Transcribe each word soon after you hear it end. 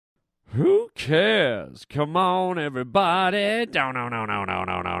Who cares? Come on, everybody.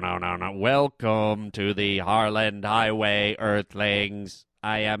 No. Welcome to the Harland Highway, Earthlings.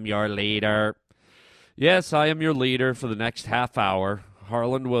 I am your leader. Yes, I am your leader for the next half hour.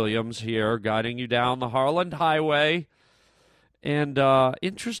 Harland Williams here, guiding you down the Harland Highway. And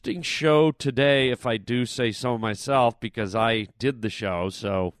interesting show today, if I do say so myself, because I did the show,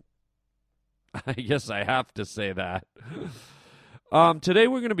 so I guess I have to say that. Today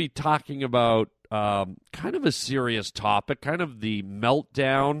we're going to be talking about kind of a serious topic, kind of the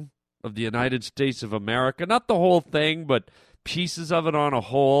meltdown of the United States of America. Not the whole thing, but pieces of it on a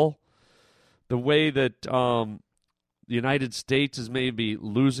whole. The way that the United States is maybe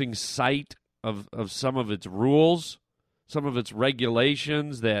losing sight of some of its rules, some of its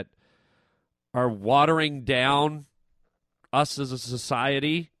regulations that are watering down us as a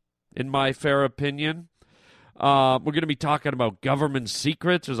society, in my fair opinion. We're going to be talking about government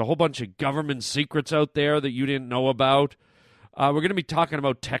secrets. There's a whole bunch of government secrets out there that you didn't know about. We're going to be talking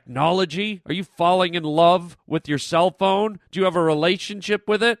about technology. Are you falling in love with your cell phone? Do you have a relationship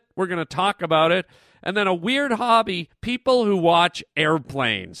with it? We're going to talk about it. And then a weird hobby, people who watch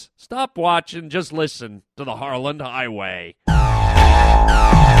airplanes. Stop watching, just listen to the Harland Highway.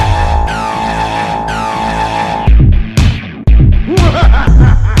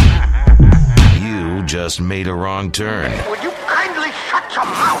 You just made a wrong turn. Would you kindly shut your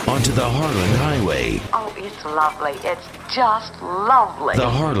mouth? Onto the Harland Highway. Oh, it's lovely. It's just lovely. The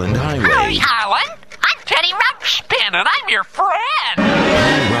Harland Highway. Howdy, Harlan. I'm Teddy Ruxpin, and I'm your friend.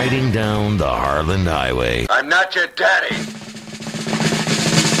 Riding down the Harland Highway. I'm not your daddy.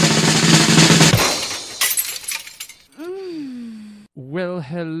 Well,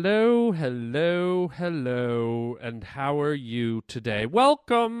 hello, and how are you today?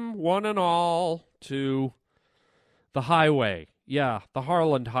 Welcome, one and all, to the highway. Yeah, the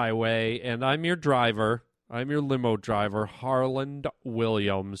Harland Highway, and I'm your driver. I'm your limo driver, Harland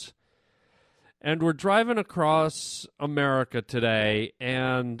Williams. And we're driving across America today,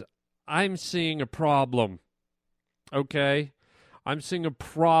 and I'm seeing a problem, okay? I'm seeing a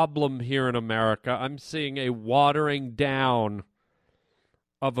problem here in America. I'm seeing a watering down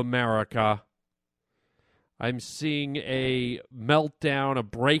of America. I'm seeing a meltdown, a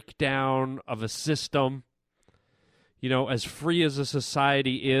breakdown of a system. You know, as free as a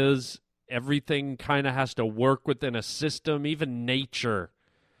society is, everything kind of has to work within a system. Even nature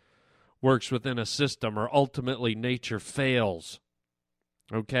works within a system, or ultimately nature fails.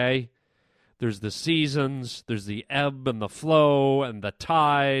 Okay? There's the seasons, there's the ebb and the flow and the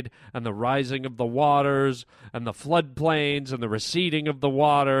tide and the rising of the waters and the floodplains and the receding of the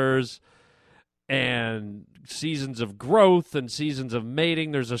waters and seasons of growth and seasons of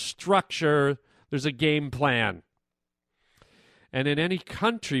mating. There's a structure, there's a game plan. And in any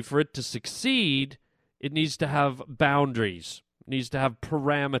country, for it to succeed, it needs to have boundaries. It needs to have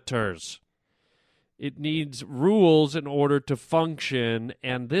parameters. It needs rules in order to function.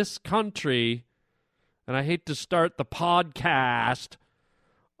 And this country, and I hate to start the podcast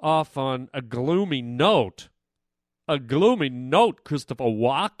off on a gloomy note, Christopher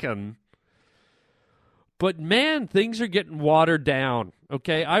Walken. But man, things are getting watered down.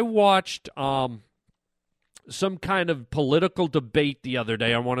 Okay, I watched some kind of political debate the other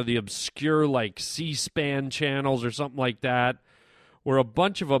day on one of the obscure, like, C-SPAN channels or something like that, where a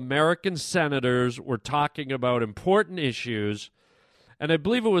bunch of American senators were talking about important issues, and I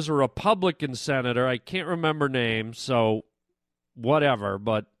believe it was a Republican senator. I can't remember names, so whatever,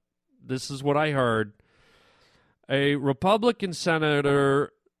 but this is what I heard. A Republican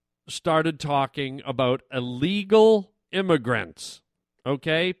senator started talking about illegal immigrants,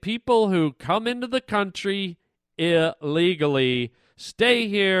 okay? People who come into the country illegally, stay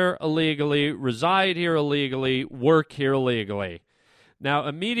here illegally, reside here illegally, work here illegally. Now,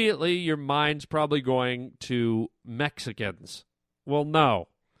 immediately, your mind's probably going to Mexicans. Well, no.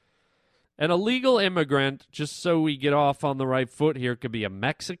 An illegal immigrant, just so we get off on the right foot here, could be a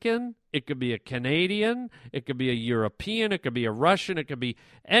Mexican, it could be a Canadian, it could be a European, it could be a Russian, it could be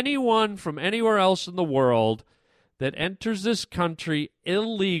anyone from anywhere else in the world that enters this country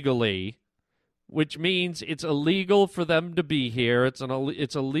illegally, which means it's illegal for them to be here, it's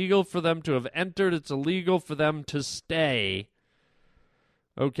illegal for them to have entered, it's illegal for them to stay.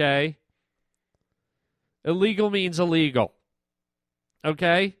 Okay? Illegal means illegal.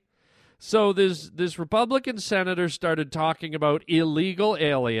 Okay? So this Republican senator started talking about illegal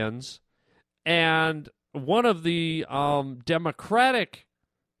aliens, and one of the Democratic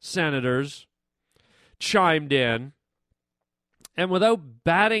senators chimed in, and without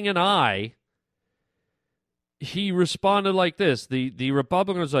batting an eye, he responded like this. The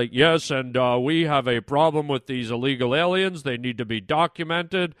Republican was like, yes, and we have a problem with these illegal aliens. They need to be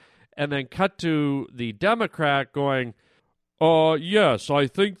documented. And then cut to the Democrat going, yes, I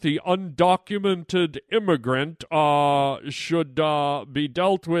think the undocumented immigrant should be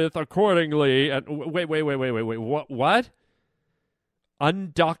dealt with accordingly. And wait. What?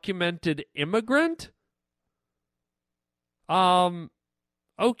 Undocumented immigrant?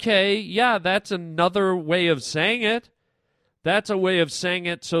 Okay, yeah, that's another way of saying it. That's a way of saying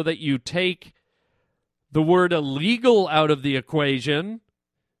it so that you take the word illegal out of the equation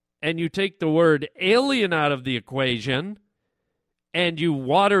and you take the word alien out of the equation and you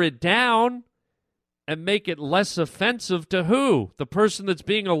water it down and make it less offensive to who? The person that's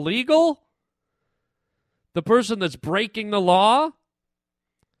being illegal? The person that's breaking the law?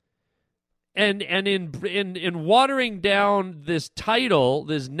 And in watering down this title,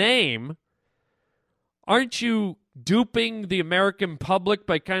 this name, aren't you duping the American public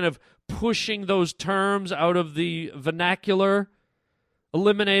by kind of pushing those terms out of the vernacular,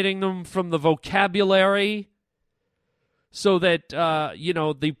 eliminating them from the vocabulary, so that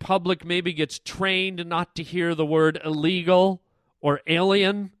the public maybe gets trained not to hear the word illegal or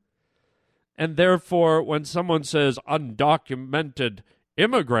alien, and therefore when someone says undocumented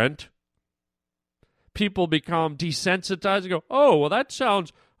immigrant, people become desensitized and go, oh, well, that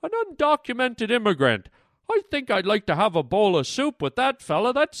sounds an undocumented immigrant. I think I'd like to have a bowl of soup with that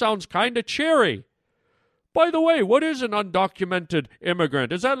fella. That sounds kind of cheery. By the way, what is an undocumented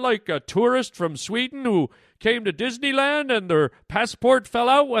immigrant? Is that like a tourist from Sweden who came to Disneyland and their passport fell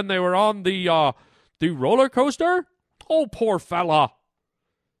out when they were on the roller coaster? Oh, poor fella.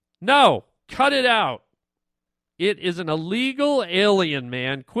 No, cut it out. It is an illegal alien,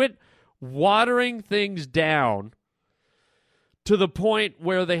 man. Quit watering things down to the point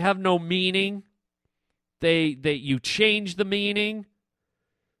where they have no meaning. You change the meaning,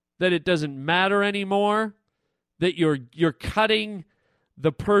 that it doesn't matter anymore, that you're cutting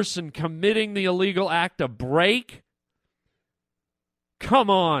the person committing the illegal act a break.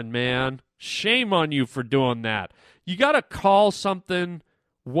 Come on, man. Shame on you for doing that. You got to call something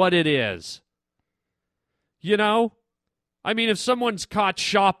what it is. You know? I mean, if someone's caught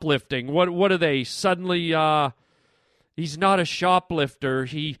shoplifting, what are they? Suddenly, he's not a shoplifter.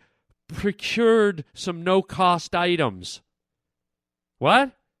 He procured some no-cost items.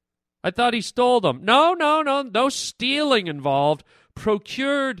 What? I thought he stole them. No stealing involved.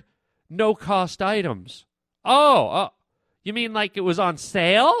 Procured no-cost items. Oh, you mean like it was on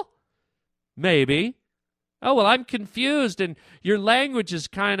sale? Maybe. Oh, well, I'm confused, and your language is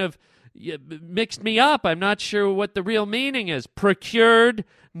kind of mixed me up. I'm not sure what the real meaning is. Procured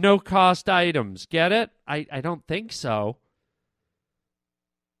no-cost items. Get it? I don't think so.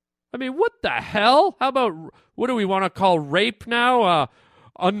 I mean, what the hell? How about, what do we want to call rape now?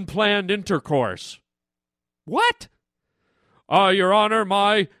 Unplanned intercourse. What? Your Honor,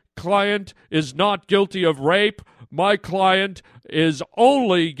 my client is not guilty of rape. My client is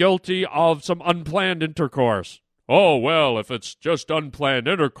only guilty of some unplanned intercourse. Oh, well, if it's just unplanned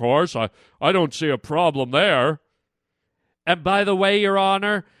intercourse, I don't see a problem there. And by the way, Your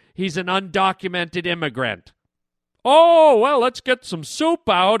Honor, he's an undocumented immigrant. Oh, well, let's get some soup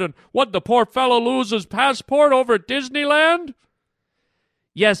out. And what, the poor fellow lose his passport over at Disneyland?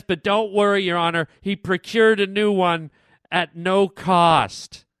 Yes, but don't worry, Your Honor. He procured a new one at no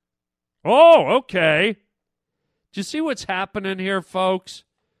cost. Oh, okay. Do you see what's happening here, folks?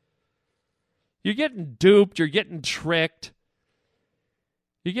 You're getting duped. You're getting tricked.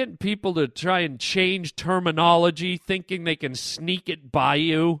 You're getting people to try and change terminology, thinking they can sneak it by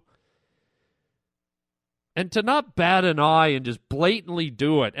you. And to not bat an eye and just blatantly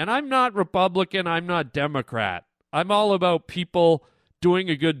do it. And I'm not Republican. I'm not Democrat. I'm all about people doing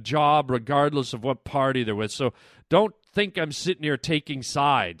a good job regardless of what party they're with. So don't think I'm sitting here taking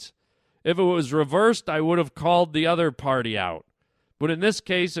sides. If it was reversed, I would have called the other party out. But in this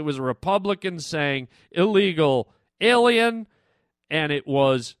case, it was a Republican saying illegal alien, and it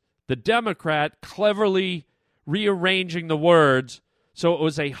was the Democrat cleverly rearranging the words so it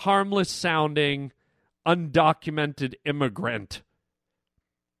was a harmless-sounding, undocumented immigrant.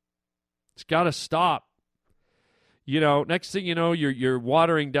 It's got to stop. You know, next thing you know, you're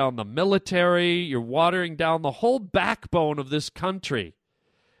watering down the military, you're watering down the whole backbone of this country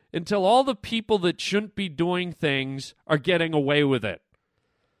until all the people that shouldn't be doing things are getting away with it.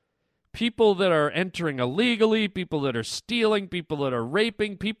 People that are entering illegally, people that are stealing, people that are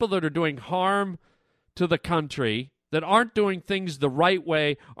raping, people that are doing harm to the country, that aren't doing things the right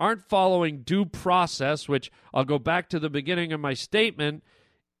way, aren't following due process, which I'll go back to the beginning of my statement,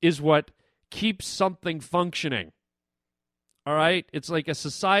 is what keeps something functioning. All right? It's like a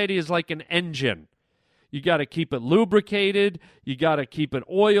society is like an engine. You got to keep it lubricated. You got to keep it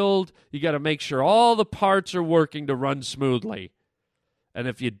oiled. You got to make sure all the parts are working to run smoothly. And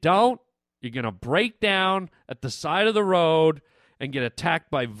if you don't, you're going to break down at the side of the road and get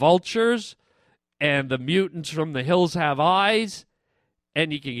attacked by vultures and the mutants from the hills have eyes,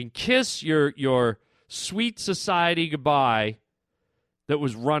 and you can kiss your sweet society goodbye that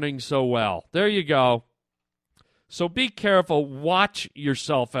was running so well. There you go. So be careful. Watch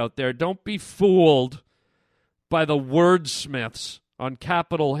yourself out there. Don't be fooled by the wordsmiths on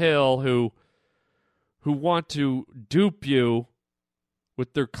Capitol Hill who want to dupe you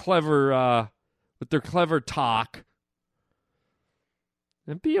with their clever talk.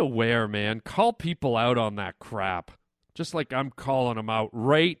 And be aware, man. Call people out on that crap. Just like I'm calling them out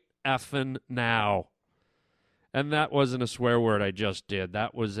right effing now. And that wasn't a swear word I just did.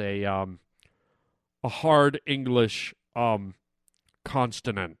 That was a hard English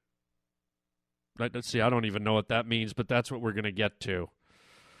consonant. Let's see, I don't even know what that means, but that's what we're going to get to.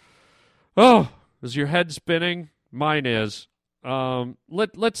 Oh, is your head spinning? Mine is.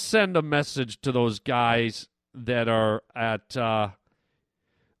 Let's send a message to those guys that are at,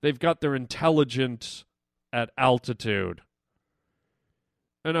 they've got their intelligence at altitude.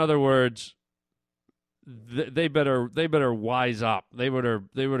 In other words, they better wise up. They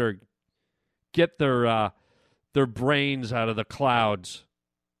better get their brains out of the clouds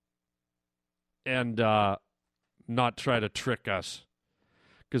and not try to trick us,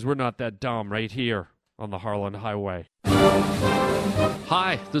 because we're not that dumb right here on the Harland Highway.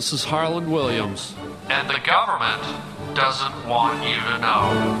 Hi, this is Harland Williams, and the government doesn't want you to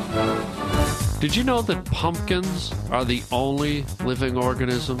know. Did you know that pumpkins are the only living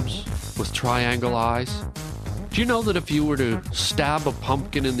organisms with triangle eyes? Do you know that if you were to stab a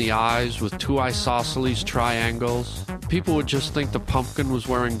pumpkin in the eyes with two isosceles triangles, people would just think the pumpkin was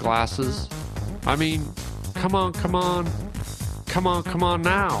wearing glasses? I mean, come on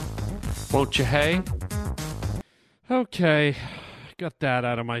now. Won't you, hey? Okay, got that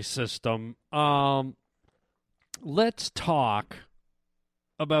out of my system. Let's talk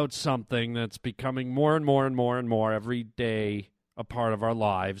about something that's becoming more and more every day a part of our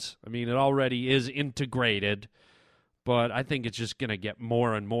lives. I mean, it already is integrated, but I think it's just going to get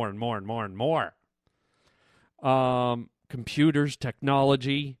more and more. Computers,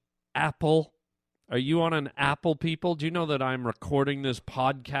 technology, Apple. Are you on an Apple, people? Do you know that I'm recording this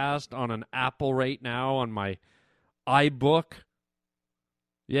podcast on an Apple right now on my iBook?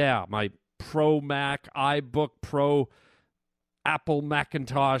 Yeah, my Pro Mac, iBook Pro, Apple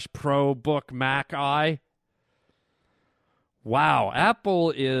Macintosh Pro Book Mac i. Wow,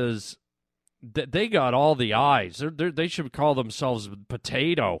 Apple is, they got all the eyes. They should call themselves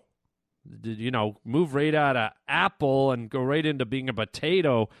potato. You know, move right out of Apple and go right into being a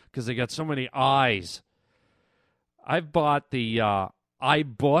potato because they got so many eyes. I've bought the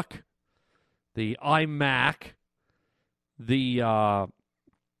iBook, the iMac, the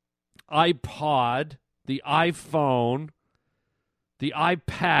iPod, the iPhone, the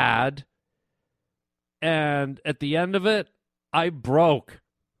iPad, and at the end of it, I broke.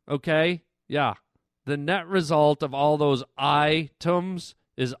 Okay? Yeah. The net result of all those items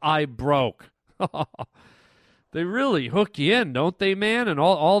is I broke. They really hook you in, don't they, man? And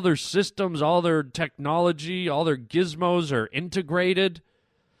all their systems, all their technology, all their gizmos are integrated,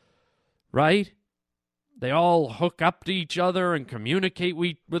 right? They all hook up to each other and communicate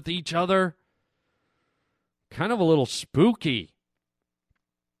with each other. Kind of a little spooky.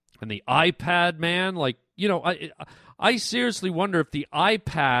 And the iPad, man, like, you know, I seriously wonder if the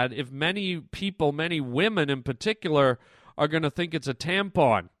iPad, if many people, many women in particular, are going to think it's a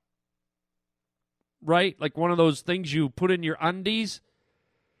tampon. Right? Like one of those things you put in your undies.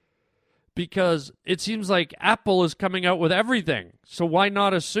 Because it seems like Apple is coming out with everything. So why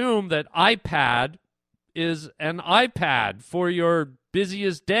not assume that iPad is an iPad for your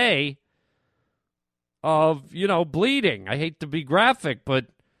busiest day of, you know, bleeding? I hate to be graphic, but,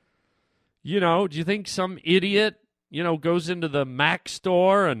 you know, do you think some idiot, you know, goes into the Mac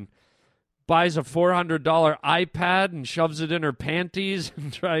store and buys a $400 iPad and shoves it in her panties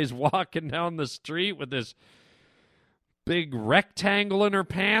and tries walking down the street with this big rectangle in her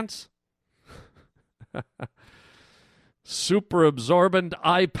pants? Super absorbent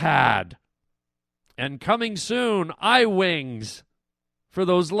iPad. And coming soon, iWings for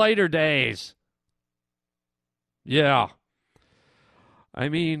those lighter days. Yeah. I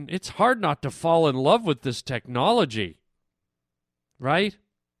mean, it's hard not to fall in love with this technology. Right?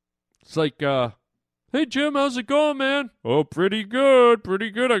 It's like Hey, Jim, how's it going, man? Oh, pretty good,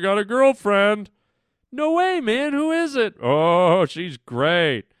 pretty good. I got a girlfriend. No way, man. Who is it? Oh, she's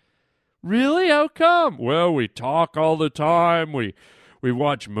great. Really? How come? Well, we talk all the time. We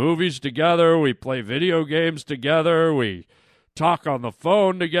watch movies together. We play video games together. We talk on the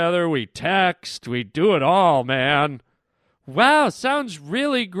phone together. We text. We do it all, man. Wow, sounds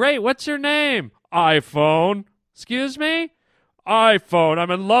really great. What's your name? iPhone. Excuse me? iPhone. I'm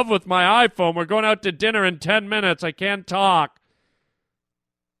in love with my iPhone. We're going out to dinner in 10 minutes. I can't talk.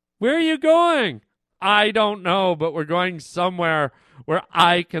 Where are you going? I don't know, but we're going somewhere where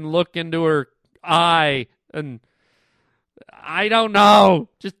I can look into her eye, and I don't know.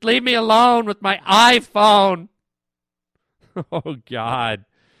 Just leave me alone with my iPhone. Oh, God.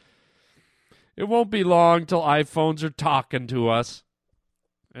 It won't be long till iPhones are talking to us,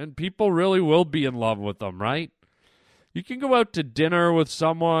 and people really will be in love with them, right? You can go out to dinner with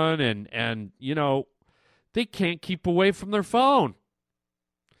someone, and you know, they can't keep away from their phone.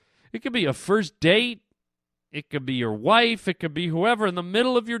 It could be a first date. It could be your wife. It could be whoever. In the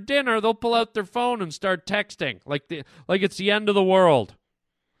middle of your dinner, they'll pull out their phone and start texting like it's the end of the world.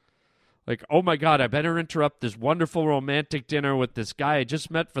 Like, oh my God, I better interrupt this wonderful romantic dinner with this guy I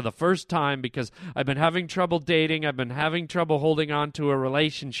just met for the first time because I've been having trouble dating. I've been having trouble holding on to a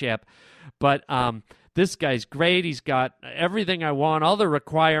relationship. But this guy's great. He's got everything I want, all the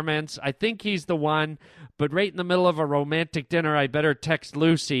requirements. I think he's the one. But right in the middle of a romantic dinner, I better text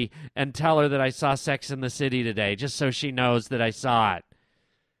Lucy and tell her that I saw Sex in the City today, just so she knows that I saw it.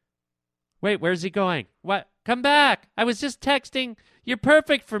 Wait, where's he going? What? Come back. I was just texting. You're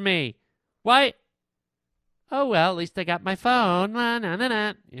perfect for me. Why? Oh, well, at least I got my phone. Na, na, na,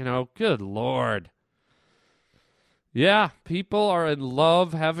 na. You know, good Lord. Yeah, people are in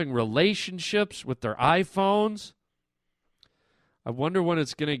love having relationships with their iPhones. I wonder when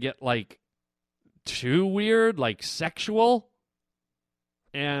it's going to get, like, too weird, like sexual.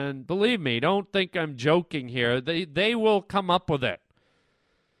 And believe me, don't think I'm joking here. They will come up with it.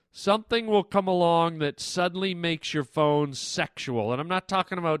 Something will come along that suddenly makes your phone sexual. And I'm not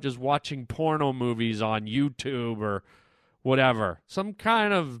talking about just watching porno movies on YouTube or whatever. Some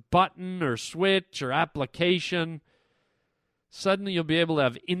kind of button or switch or application. Suddenly you'll be able to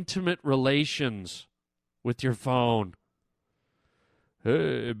have intimate relations with your phone.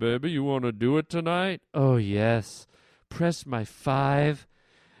 Hey, baby, you want to do it tonight? Oh, yes. Press my 5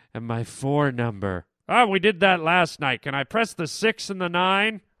 and my 4 number. Oh, we did that last night. Can I press the 6 and the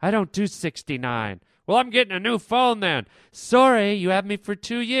 9? I don't do 69. Well, I'm getting a new phone then. Sorry, you had me for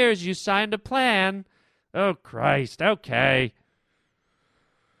 2 years. You signed a plan. Oh, Christ. Okay.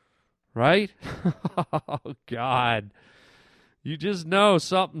 Right? Oh, God. You just know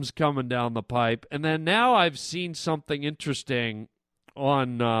something's coming down the pipe. And then now I've seen something interesting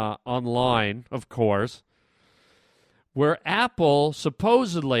on online, of course, where Apple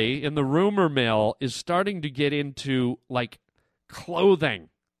supposedly in the rumor mill is starting to get into like clothing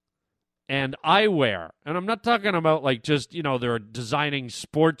and eyewear. And I'm not talking about like just, you know, they're designing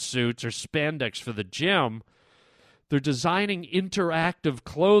sports suits or spandex for the gym. They're designing interactive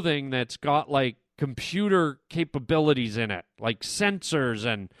clothing that's got like computer capabilities in it, like sensors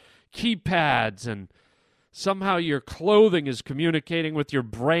and keypads, and somehow your clothing is communicating with your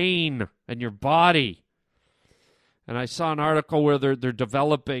brain and your body. And I saw an article where they're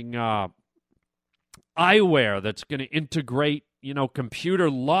developing eyewear that's going to integrate, you know, computer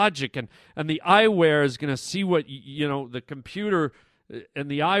logic, and the eyewear is going to see what, you know, the computer and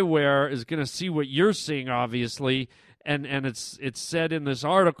the eyewear is going to see what you're seeing, obviously. And it's said in this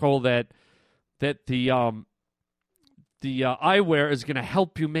article that the eyewear is going to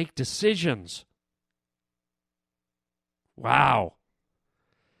help you make decisions. Wow.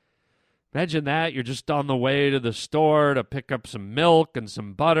 Imagine that. You're just on the way to the store to pick up some milk and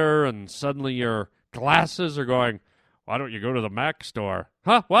some butter, and suddenly your glasses are going, why don't you go to the Mac store?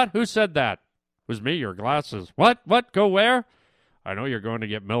 Huh? What? Who said that? It was me, your glasses. What? Go where? I know you're going to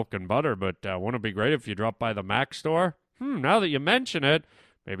get milk and butter, but wouldn't it be great if you dropped by the Mac store? Now that you mention it,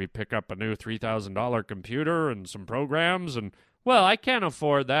 maybe pick up a new $3,000 computer and some programs, and, well, I can't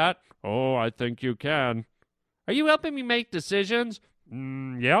afford that. Oh, I think you can. Are you helping me make decisions?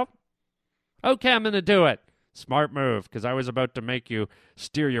 Yep. Okay, I'm going to do it. Smart move, because I was about to make you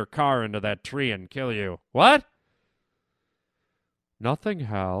steer your car into that tree and kill you. What? Nothing,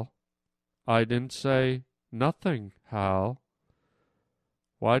 Hal. I didn't say nothing, Hal.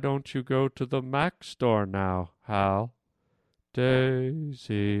 Why don't you go to the Mac store now, Hal?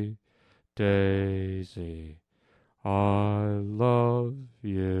 Daisy, Daisy, I love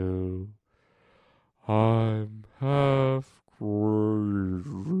you. I'm half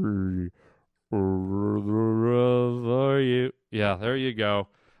crazy. there you go.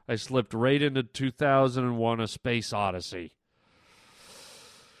 I slipped right into 2001: A Space Odyssey.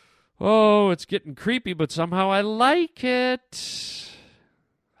 Oh, it's getting creepy, but somehow I like it.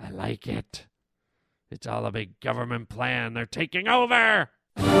 I like it. It's all a big government plan. They're taking over.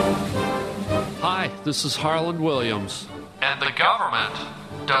 Hi, this is Harland Williams. And the government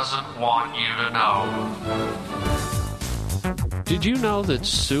doesn't want you to know. Did you know that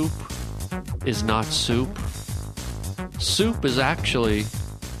soup is not soup? Soup is actually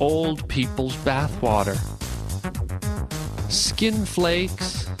old people's bathwater. Skin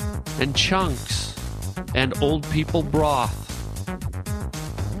flakes and chunks and old people broth.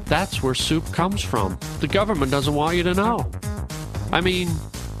 That's where soup comes from. The government doesn't want you to know. I mean,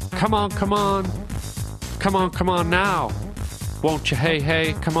 come on now. Won't you,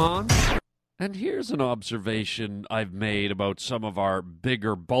 hey, come on? And here's an observation I've made about some of our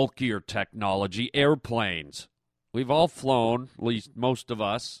bigger, bulkier technology, airplanes. We've all flown, at least most of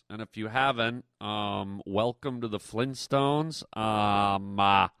us, and if you haven't, welcome to the Flintstones.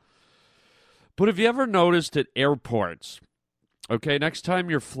 But have you ever noticed at airports, okay, next time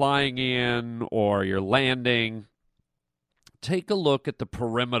you're flying in or you're landing, take a look at the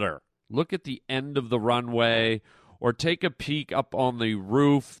perimeter. Look at the end of the runway, or take a peek up on the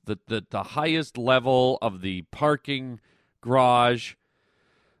roof, the highest level of the parking garage.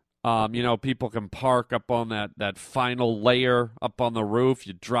 People can park up on that final layer up on the roof.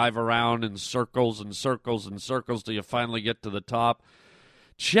 You drive around in circles and circles and circles till you finally get to the top.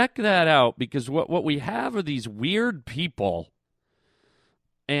 Check that out, because what we have are these weird people.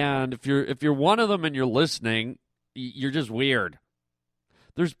 And if you're one of them and you're listening, you're just weird.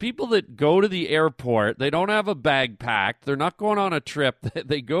 There's people that go to the airport. They don't have a bag packed. They're not going on a trip.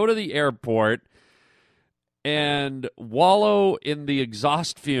 They go to the airport and wallow in the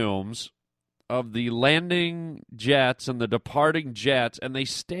exhaust fumes of the landing jets and the departing jets, and they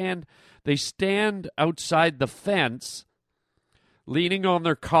stand outside the fence, leaning on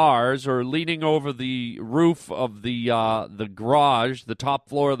their cars or leaning over the roof of the garage, the top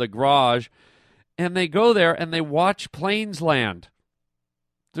floor of the garage, and they go there and they watch planes land.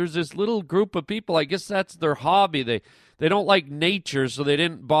 There's this little group of people. I guess that's their hobby. They don't like nature, so they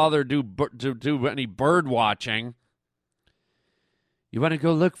didn't bother to do any bird watching. You want to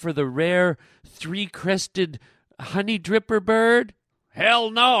go look for the rare three-crested honey dripper bird?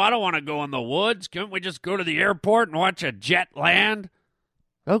 Hell no, I don't want to go in the woods. Can't we just go to the airport and watch a jet land?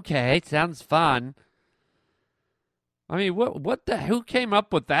 Okay, sounds fun. I mean, who came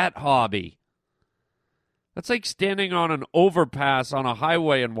up with that hobby? That's like standing on an overpass on a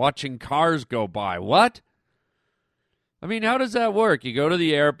highway and watching cars go by. What? I mean, how does that work? You go to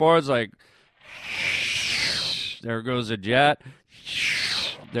the airport, it's like, there goes a jet.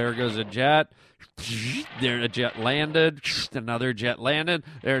 There goes a jet. There, a jet landed. Another jet landed.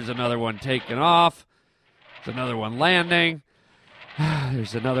 There's another one taking off. There's another one landing.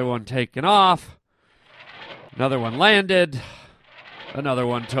 There's another one taking off. Another one landed. Another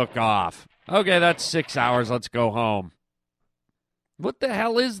one took off. Okay, that's 6 hours. Let's go home. What the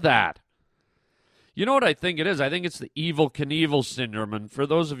hell is that? You know what I think it is? I think it's the Evel Knievel syndrome. And for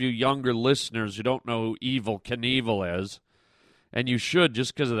those of you younger listeners who don't know who Evel Knievel is, and you should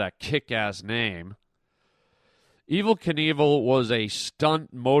just because of that kick-ass name, Evel Knievel was a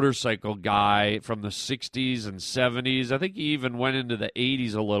stunt motorcycle guy from the 60s and 70s. I think he even went into the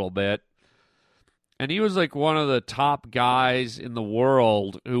 80s a little bit. And he was like one of the top guys in the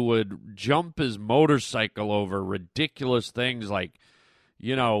world who would jump his motorcycle over ridiculous things like,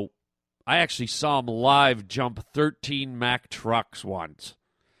 I actually saw him live jump 13 Mack trucks once.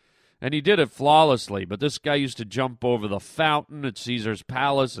 And he did it flawlessly, but this guy used to jump over the fountain at Caesar's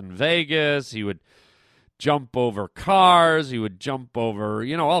Palace in Vegas. He would jump over cars. He would jump over,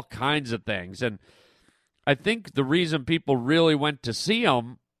 all kinds of things. And I think the reason people really went to see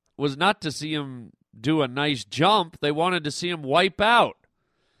him was not to see him do a nice jump. They wanted to see him wipe out.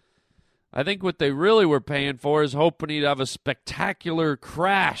 I think what they really were paying for is hoping he'd have a spectacular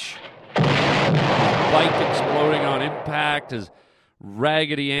crash. Bike exploding on impact, his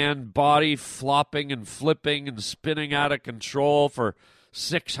Raggedy Ann body flopping and flipping and spinning out of control for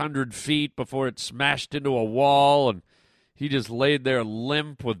 600 feet before it smashed into a wall, and he just laid there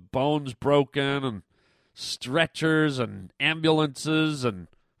limp with bones broken and stretchers and ambulances and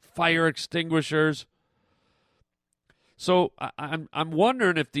fire extinguishers. So I'm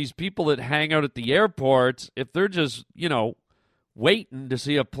wondering if these people that hang out at the airports, if they're just, waiting to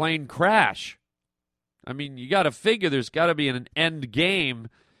see a plane crash. I mean, you got to figure there's got to be an end game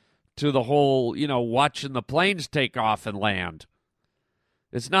to the whole, watching the planes take off and land.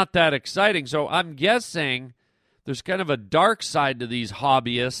 It's not that exciting. So I'm guessing there's kind of a dark side to these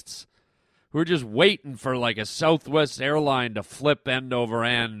hobbyists who are just waiting for like a Southwest airline to flip end over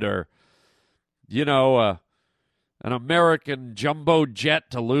end, or, you know, an American jumbo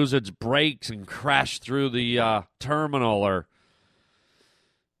jet to lose its brakes and crash through the terminal, or,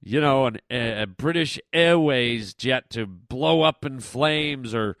 you know, a British Airways jet to blow up in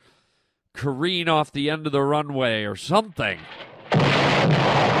flames or careen off the end of the runway or something.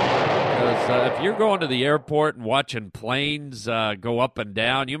 Because if you're going to the airport and watching planes go up and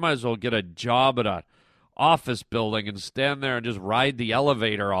down, you might as well get a job at an office building and stand there and just ride the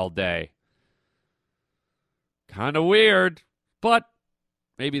elevator all day. Kind of weird, but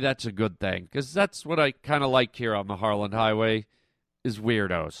maybe that's a good thing, because that's what I kind of like here on the Harland Highway, is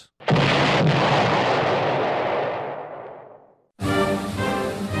weirdos.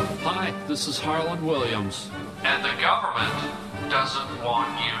 Hi, this is Harland Williams, and the government doesn't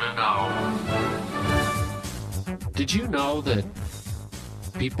want you to know. Did you know that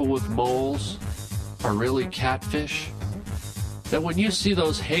people with moles are really catfish? That when you see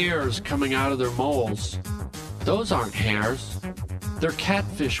those hairs coming out of their moles, those aren't hairs, they're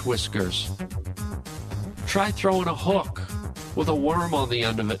catfish whiskers. Try throwing a hook with a worm on the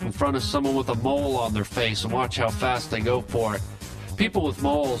end of it in front of someone with a mole on their face and watch how fast they go for it. People with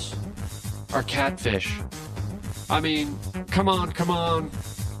moles are catfish. I mean, come on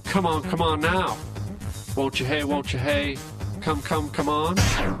now. Won't you hey, come on.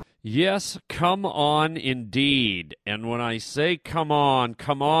 Yes, come on indeed. And when I say come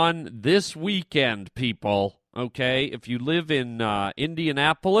on this weekend, people, okay? If you live in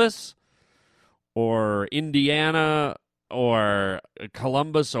Indianapolis or Indiana or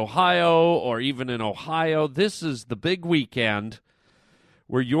Columbus, Ohio, or even in Ohio, this is the big weekend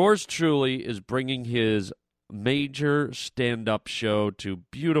where yours truly is bringing his major stand-up show to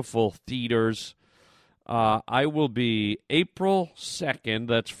beautiful theaters. I will be April 2nd,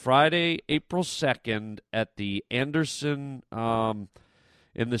 that's Friday, April 2nd, at the Anderson,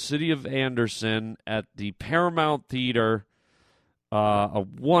 in the city of Anderson, at the Paramount Theater, a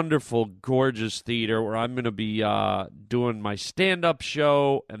wonderful, gorgeous theater where I'm going to be doing my stand-up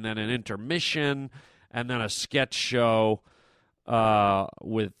show, and then an intermission, and then a sketch show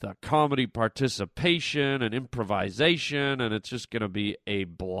with comedy participation and improvisation, and it's just going to be a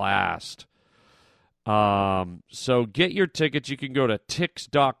blast. So get your tickets. You can go to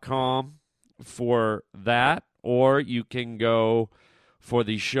Tix.com for that, or you can go for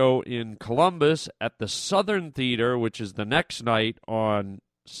the show in Columbus at the Southern Theater, which is the next night on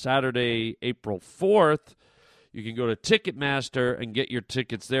Saturday, April 4th. You can go to Ticketmaster and get your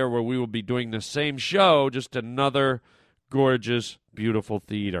tickets there, where we will be doing the same show, just another gorgeous, beautiful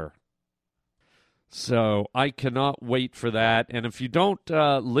theater. So I cannot wait for that. And if you don't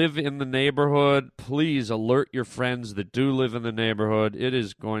live in the neighborhood, please alert your friends that do live in the neighborhood. It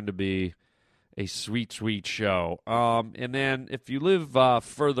is going to be a sweet, sweet show. And then if you live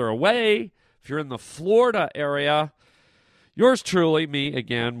further away, if you're in the Florida area, yours truly, me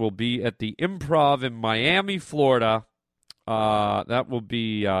again, will be at the Improv in Miami, Florida. That will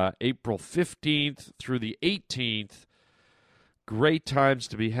be April 15th through the 18th. Great times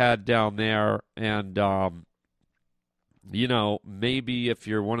to be had down there. And, you know, maybe if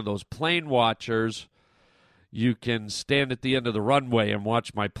you're one of those plane watchers, you can stand at the end of the runway and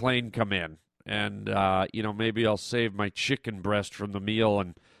watch my plane come in. And, you know, maybe I'll save my chicken breast from the meal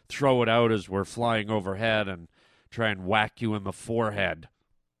and throw it out as we're flying overhead and try and whack you in the forehead.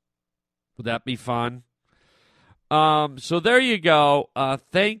 Would that be fun? So there you go.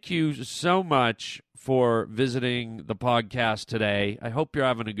 Thank you so much for visiting the podcast today. I hope you're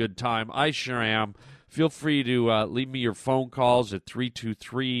having a good time. I sure am. Feel free to leave me your phone calls at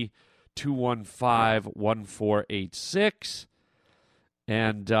 323-215-1486.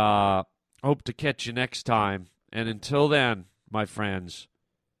 And hope to catch you next time. And until then, my friends,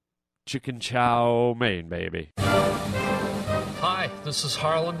 chicken chow mein, baby. Hi, this is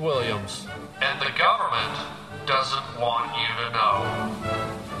Harland Williams. And the government doesn't want you to know.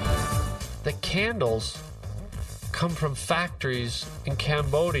 The candles come from factories in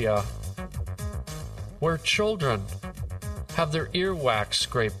Cambodia where children have their earwax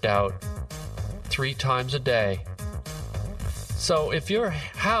scraped out 3 times a day. So if your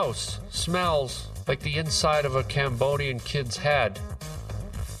house smells like the inside of a Cambodian kid's head,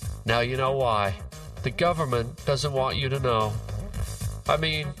 now you know why. The government doesn't want you to know. I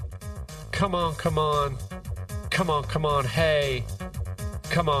mean, come on, hey.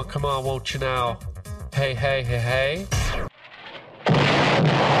 Come on, won't you now? Hey.